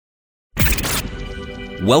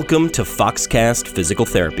Welcome to Foxcast Physical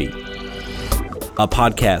Therapy, a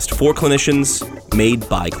podcast for clinicians, made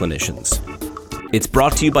by clinicians. It's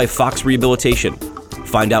brought to you by Fox Rehabilitation.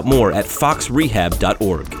 Find out more at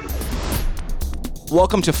foxrehab.org.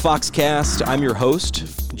 Welcome to Foxcast. I'm your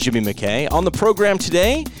host, Jimmy McKay. On the program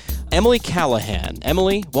today, Emily Callahan.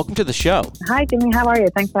 Emily, welcome to the show. Hi, Jimmy. How are you?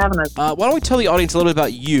 Thanks for having us. Why don't we tell the audience a little bit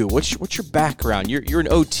about you? What's your background? You're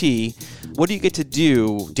an OT. What do you get to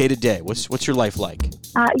do day to day? What's your life like?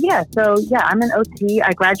 I'm an OT.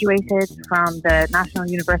 I graduated from the National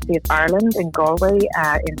University of Ireland in Galway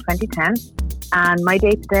in 2010. And my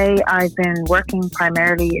day to day, I've been working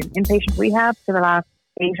primarily in inpatient rehab for the last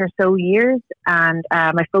 8 or so years. And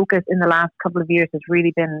my focus in the last couple of years has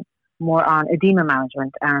really been more on edema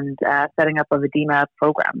management and setting up of edema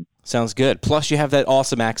programs. Sounds good. Plus, you have that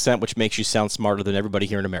awesome accent, which makes you sound smarter than everybody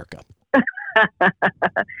here in America.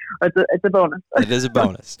 It's a bonus. It is a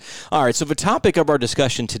bonus. All right, so the topic of our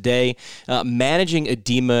discussion today, managing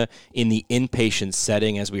edema in the inpatient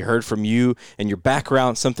setting, as we heard from you and your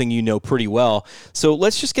background, something you know pretty well. So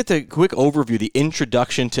let's just get the quick overview, the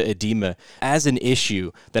introduction to edema as an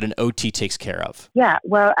issue that an OT takes care of. Yeah,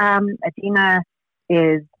 well, edema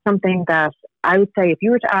is something that I would say if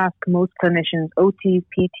you were to ask most clinicians, OTs,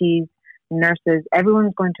 PTs, nurses,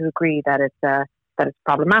 everyone's going to agree that it's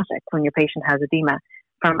problematic when your patient has edema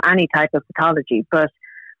from any type of pathology. But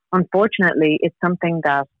unfortunately, it's something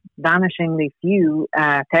that vanishingly few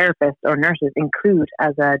therapists or nurses include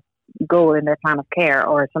as a goal in their plan of care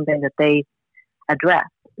or something that they address.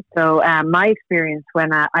 So my experience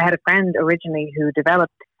when I had a friend originally who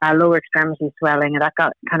developed lower extremity swelling, and that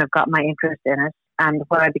got my interest in it. And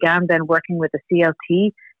when I began then working with a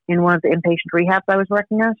CLT in one of the inpatient rehabs I was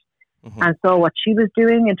working at, and saw what she was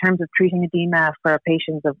doing in terms of treating edema for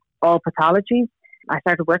patients of all pathologies, I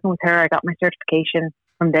started working with her. I got my certification.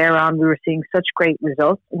 From there on, we were seeing such great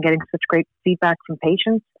results and getting such great feedback from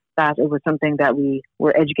patients that it was something that we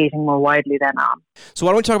were educating more widely then on. So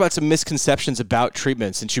why don't we talk about some misconceptions about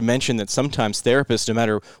treatment, since you mentioned that sometimes therapists, no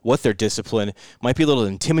matter what their discipline, might be a little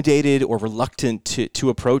intimidated or reluctant to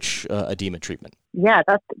approach edema treatment. Yeah,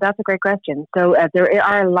 that's a great question. So there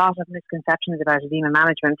are a lot of misconceptions about edema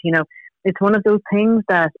management. You know, it's one of those things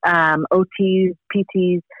that OTs,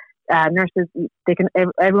 PTs, nurses,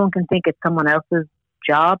 everyone can think it's someone else's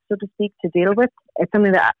job, so to speak, to deal with. It's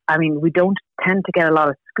something that, we don't tend to get a lot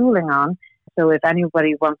of schooling on. So if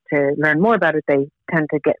anybody wants to learn more about it, they tend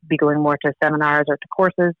to be going more to seminars or to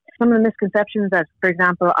courses. Some of the misconceptions that, for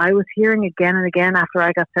example, I was hearing again and again after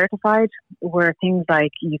I got certified were things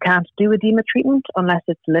like you can't do edema treatment unless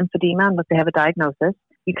it's lymphedema, unless they have a diagnosis.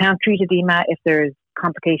 You can't treat edema if there's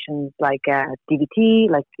complications like DVT,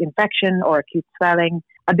 like infection or acute swelling.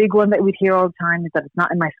 A big one that we'd hear all the time is that it's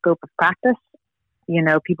not in my scope of practice. You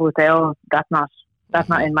know, people would say, "Oh, that's not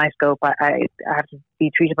in my scope. I have to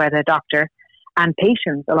be treated by the doctor." And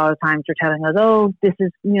patients, a lot of times, are telling us, "Oh, this is,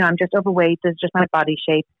 I'm just overweight. This is just my body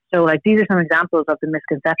shape." So, these are some examples of the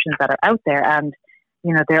misconceptions that are out there, and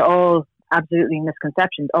they're all absolutely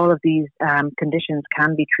misconceptions. All of these conditions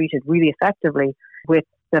can be treated really effectively with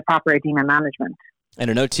the proper edema management. And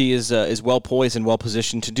an OT is well poised and well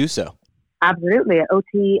positioned to do so. Absolutely, an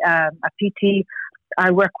OT, a PT.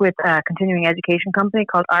 I work with a continuing education company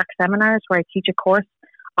called ARC Seminars, where I teach a course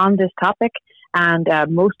on this topic. And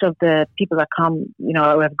most of the people that come, we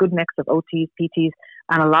have a good mix of OTs, PTs,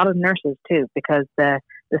 and a lot of nurses too, because the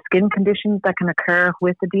skin conditions that can occur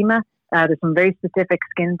with edema, there's some very specific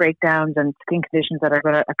skin breakdowns and skin conditions that are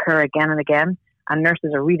going to occur again and again. And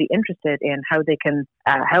nurses are really interested in how they can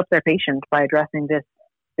help their patient by addressing this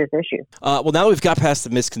issue. Well, now that we've got past the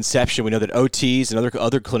misconception, we know that OTs and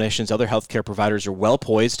other clinicians, other healthcare providers are well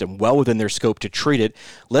poised and well within their scope to treat it.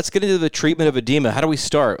 Let's get into the treatment of edema. How do we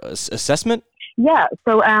start? Assessment? Yeah.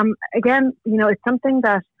 So again, it's something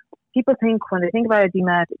that people think when they think about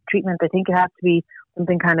edema treatment, they think it has to be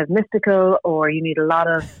something kind of mystical, or you need a lot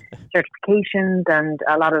of certifications and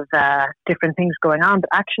a lot of different things going on. But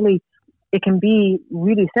actually, it can be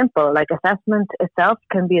really simple. Like assessment itself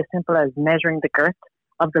can be as simple as measuring the girth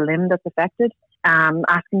of the limb that's affected,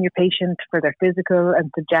 asking your patient for their physical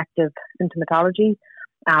and subjective symptomatology,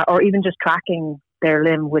 or even just tracking their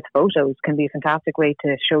limb with photos can be a fantastic way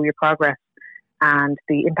to show your progress and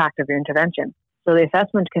the impact of your intervention. So the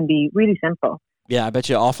assessment can be really simple. Yeah, I bet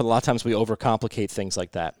you often a lot of times we overcomplicate things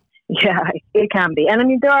like that. Yeah, it can be.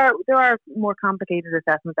 And there are more complicated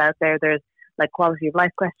assessments out there. There's like quality of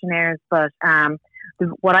life questionnaires, but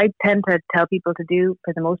what I tend to tell people to do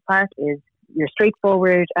for the most part is your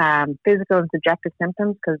straightforward physical and subjective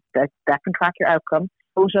symptoms, because that can track your outcome.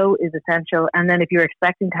 Photo is essential. And then if you're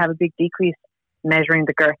expecting to have a big decrease, measuring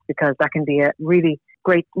the girth, because that can be a really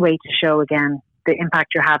great way to show, again, the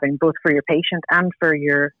impact you're having, both for your patient and for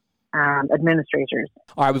your administrators.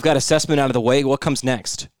 All right, we've got assessment out of the way. What comes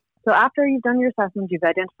next? So after you've done your assessment, you've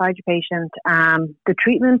identified your patient, the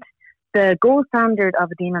treatment, the gold standard of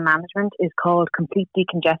edema management is called complete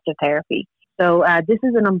decongestive therapy. So this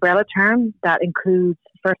is an umbrella term that includes,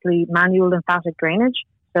 firstly, manual lymphatic drainage.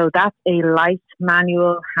 So that's a light,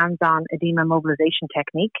 manual, hands-on edema mobilization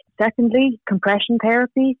technique. Secondly, compression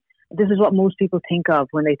therapy. This is what most people think of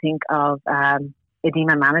when they think of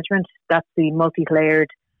edema management. That's the multi-layered,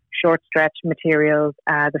 short-stretch materials,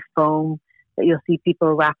 the foam that you'll see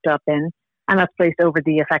people wrapped up in, and that's placed over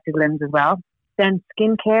the affected limbs as well. Then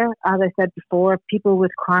skincare, as I said before, people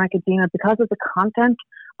with chronic edema, because of the content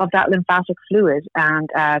of that lymphatic fluid and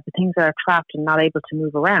the things that are trapped and not able to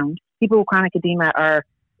move around, people with chronic edema are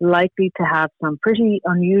likely to have some pretty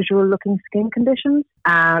unusual looking skin conditions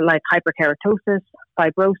like hyperkeratosis,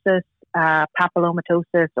 fibrosis,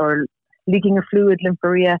 papillomatosis, or leaking of fluid,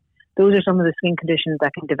 lymphuria. Those are some of the skin conditions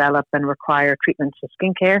that can develop and require treatment. So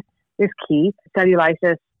skincare is key.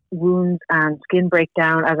 Cellulitis, wounds and skin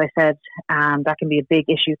breakdown, as I said, that can be a big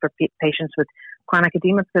issue for patients with chronic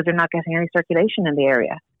edema because they're not getting any circulation in the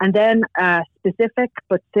area. And then specific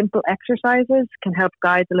but simple exercises can help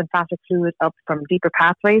guide the lymphatic fluid up from deeper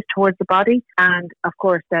pathways towards the body. And of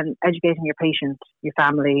course, then educating your patient, your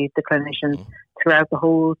family, the clinicians throughout the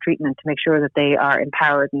whole treatment to make sure that they are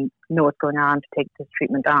empowered and know what's going on to take this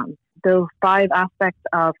treatment on. Those 5 aspects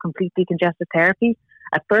of complete decongestive therapy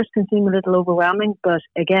at first can seem a little overwhelming, but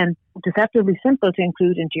again, deceptively simple to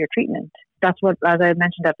include into your treatment. That's what, as I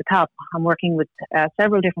mentioned at the top, I'm working with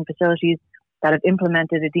several different facilities that have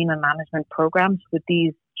implemented edema management programs with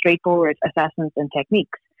these straightforward assessments and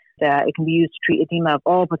techniques. It can be used to treat edema of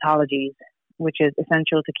all pathologies, which is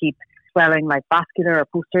essential to keep swelling like vascular or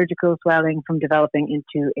post-surgical swelling from developing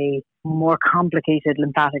into a more complicated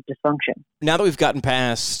lymphatic dysfunction. Now that we've gotten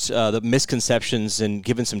past the misconceptions and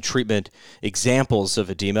given some treatment examples of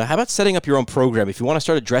edema, how about setting up your own program? If you want to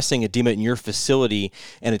start addressing edema in your facility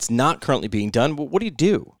and it's not currently being done, what do you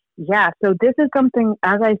do? Yeah, so this is something,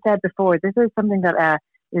 as I said before, this is something that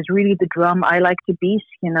is really the drum I like to beat.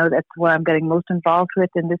 You know, that's what I'm getting most involved with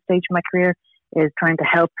in this stage of my career, is trying to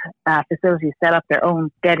help facilities set up their own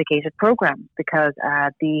dedicated programs, because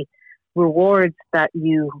the rewards that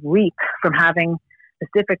you reap from having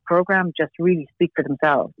specific programs just really speak for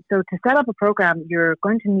themselves. So to set up a program, you're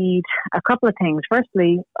going to need a couple of things.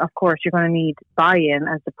 Firstly, of course, you're going to need buy-in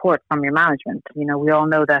and support from your management. You know, we all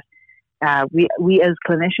know that we as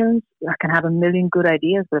clinicians can have a million good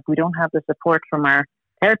ideas, but if we don't have the support from our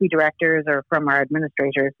therapy directors or from our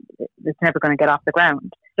administrators, it's never going to get off the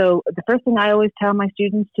ground. So the first thing I always tell my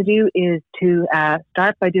students to do is to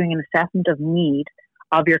start by doing an assessment of need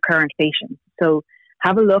of your current patients. So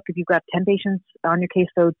have a look, if you've got 10 patients on your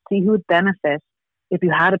caseload, see who would benefit if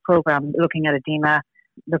you had a program looking at edema,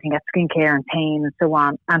 looking at skincare and pain and so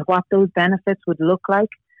on, and what those benefits would look like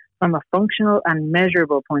from a functional and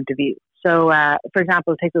measurable point of view. So, for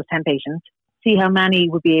example, take those 10 patients, see how many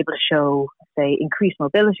would be able to show, say, increased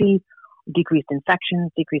mobility, decreased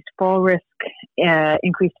infections, decreased fall risk,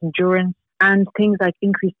 increased endurance, and things like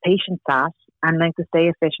increased patient sat and length of stay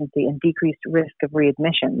efficiency and decreased risk of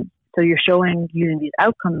readmission. So you're showing, using these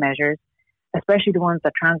outcome measures, especially the ones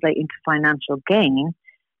that translate into financial gain,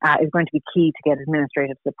 is going to be key to get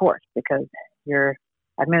administrative support, because your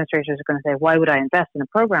administrators are going to say, why would I invest in a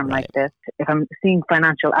program like this? If I'm seeing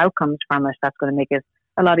financial outcomes from it, that's going to make it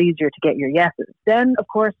a lot easier to get your yeses. Then, of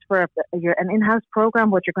course, for an in-house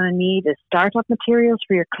program, what you're going to need is startup materials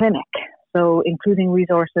for your clinic. So including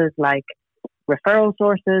resources like referral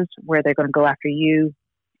sources, where they're going to go after you,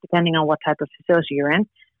 depending on what type of facility you're in,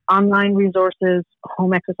 online resources,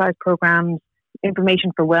 home exercise programs,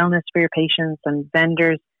 information for wellness for your patients, and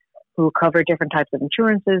vendors who cover different types of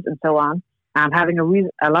insurances and so on. Having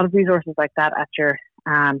a lot of resources like that at your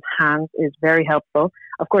hands is very helpful.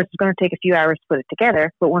 Of course, it's going to take a few hours to put it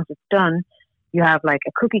together, but once it's done, you have like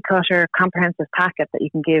a cookie cutter comprehensive packet that you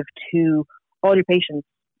can give to all your patients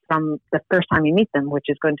from the first time you meet them, which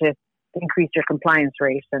is going to increase your compliance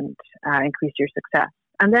rate and increase your success.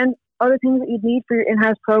 And then other things that you'd need for your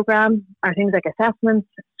in-house program are things like assessments,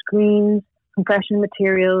 screens, compression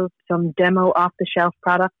materials, some demo off-the-shelf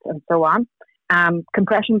products, and so on.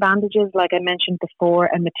 Compression bandages, like I mentioned before,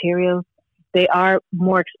 and materials, they are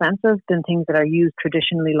more expensive than things that are used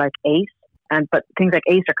traditionally like ACE, but things like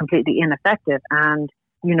ACE are completely ineffective. And,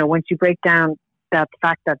 you know, once you break down that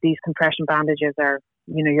fact that these compression bandages are,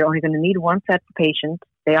 you know, you're only going to need one set per patient,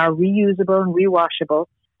 they are reusable and rewashable,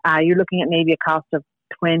 you're looking at maybe a cost of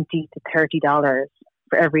 $20 to $30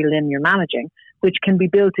 for every limb you're managing. which can be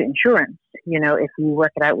billed to insurance, if you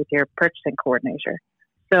work it out with your purchasing coordinator.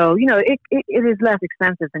 So, it is less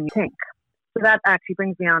expensive than you think. So that actually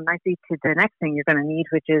brings me on nicely to the next thing you're going to need,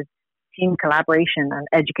 which is team collaboration and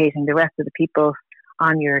educating the rest of the people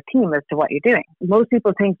on your team as to what you're doing. Most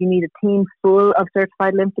people think you need a team full of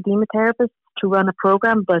certified lymphedema therapists to run a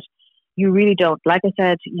program, but you really don't. Like I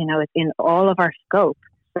said, it's in all of our scope.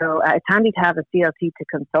 So it's handy to have a CLT to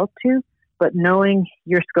consult to, but knowing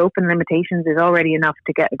your scope and limitations is already enough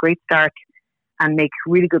to get a great start and make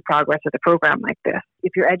really good progress with a program like this.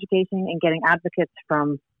 If you're educating and getting advocates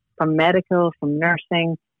from medical, from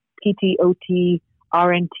nursing, PT, OT,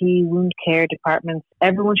 RNT, wound care departments,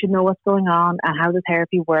 everyone should know what's going on and how the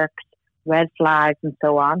therapy works, red flags and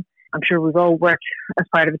so on. I'm sure we've all worked as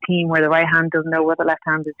part of a team where the right hand doesn't know what the left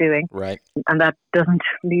hand is doing. Right. And that doesn't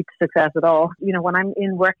lead to success at all. When I'm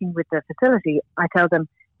in working with the facility, I tell them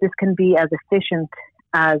this can be as efficient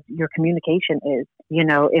as your communication is.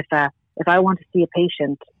 If I want to see a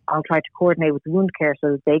patient, I'll try to coordinate with wound care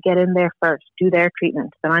so that they get in there first, do their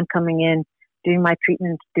treatment. Then I'm coming in, doing my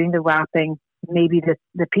treatment, doing the wrapping. Maybe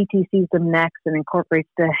the PT sees them next and incorporates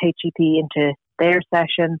the HEP into their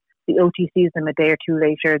session. The OT sees them a day or two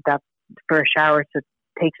later, that's for a shower, so it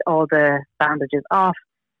takes all the bandages off.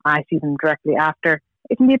 I see them directly after.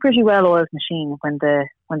 It can be a pretty well-oiled machine when the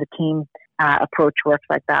team approach works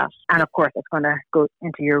like that. And of course, it's going to go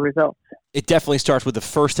into your results. It definitely starts with the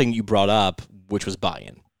first thing you brought up, which was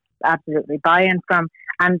buy-in. Absolutely. Buy-in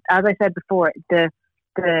and as I said before, the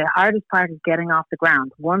hardest part is getting off the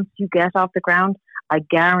ground. Once you get off the ground, I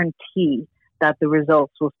guarantee that the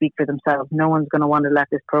results will speak for themselves. No one's going to want to let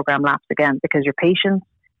this program lapse again, because your patients,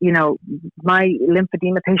 my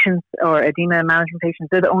lymphedema patients or edema management patients,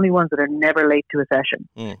 they're the only ones that are never late to a session.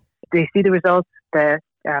 They see the results, the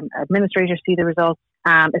administrators see the results,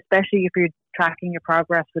 especially if you're tracking your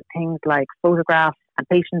progress with things like photographs and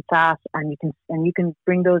patient stats, and you can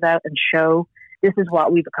bring those out and show this is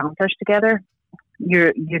what we've accomplished together.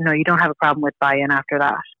 You don't have a problem with buy-in after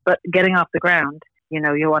that. But getting off the ground, you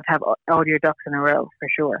want to have all your ducks in a row for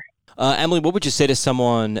sure. Emily, what would you say to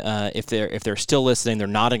someone if they're still listening, they're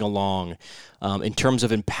nodding along, in terms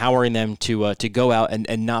of empowering them to go out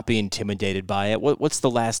and not be intimidated by it? What's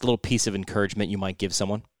the last little piece of encouragement you might give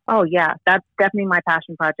someone? Oh yeah, that's definitely my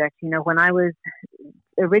passion project. When I was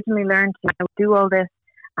originally learned to do all this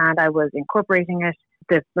and I was incorporating it,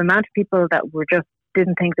 the amount of people that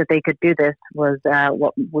didn't think that they could do this was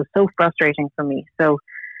what was so frustrating for me. So,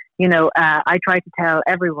 I try to tell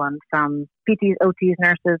everyone from PTs, OTs,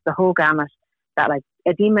 nurses, the whole gamut, that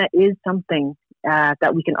edema is something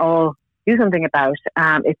that we can all do something about.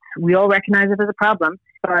 We all recognize it as a problem,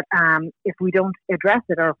 but if we don't address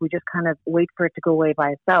it, or if we just kind of wait for it to go away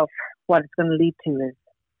by itself, what it's going to lead to is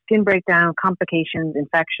skin breakdown, complications,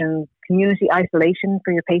 infections, community isolation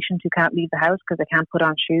for your patient who can't leave the house because they can't put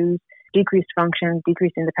on shoes, decreased function,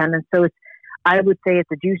 decreased independence. So I would say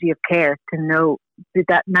it's a duty of care to know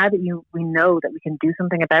that now that we know that we can do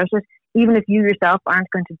something about it, even if you yourself aren't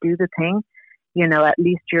going to do the thing, at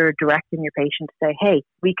least you're directing your patient to say, hey,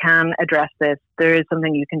 we can address this. There is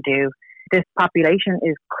something you can do. This population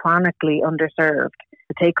is chronically underserved.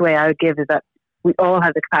 The takeaway I would give is that we all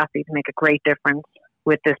have the capacity to make a great difference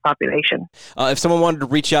with this population. If someone wanted to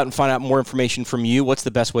reach out and find out more information from you, what's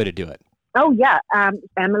the best way to do it? Oh, yeah.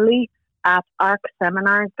 Emily at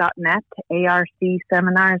arcseminars.net,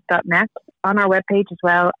 arcseminars.net. On our webpage as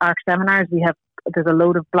well, Arc Seminars, there's a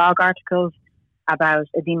load of blog articles about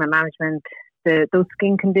edema management. Those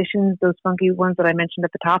skin conditions, those funky ones that I mentioned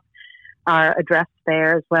at the top, are addressed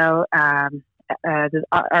there as well. There's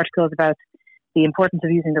articles about the importance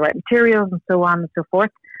of using the right materials and so on and so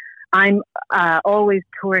forth. I'm always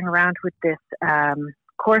touring around with this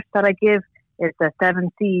course that I give. It's a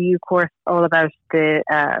 7 CEU course all about the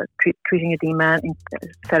treating edema and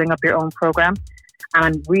setting up your own program. And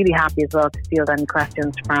I'm really happy as well to field any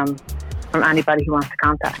questions from anybody who wants to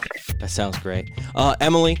contact. That sounds great.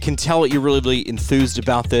 Emily, can tell that you're really enthused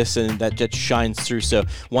about this, and that shines through. So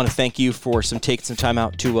want to thank you for taking some time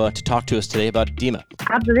out to talk to us today about edema.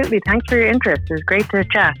 Absolutely. Thanks for your interest. It was great to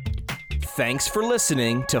chat. Thanks for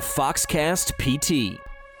listening to Foxcast PT.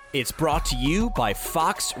 It's brought to you by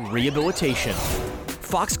Fox Rehabilitation.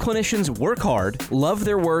 Fox clinicians work hard, love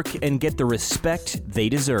their work, and get the respect they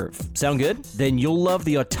deserve. Sound good? Then you'll love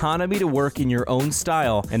the autonomy to work in your own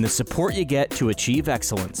style and the support you get to achieve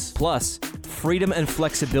excellence. Plus, freedom and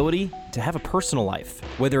flexibility to have a personal life.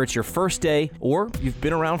 Whether it's your first day or you've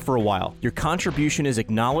been around for a while, your contribution is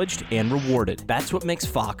acknowledged and rewarded. That's what makes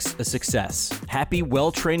Fox a success. Happy,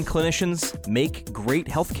 well-trained clinicians make great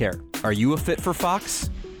healthcare. Are you a fit for Fox?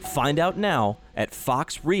 Find out now at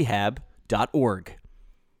foxrehab.com. edema.org.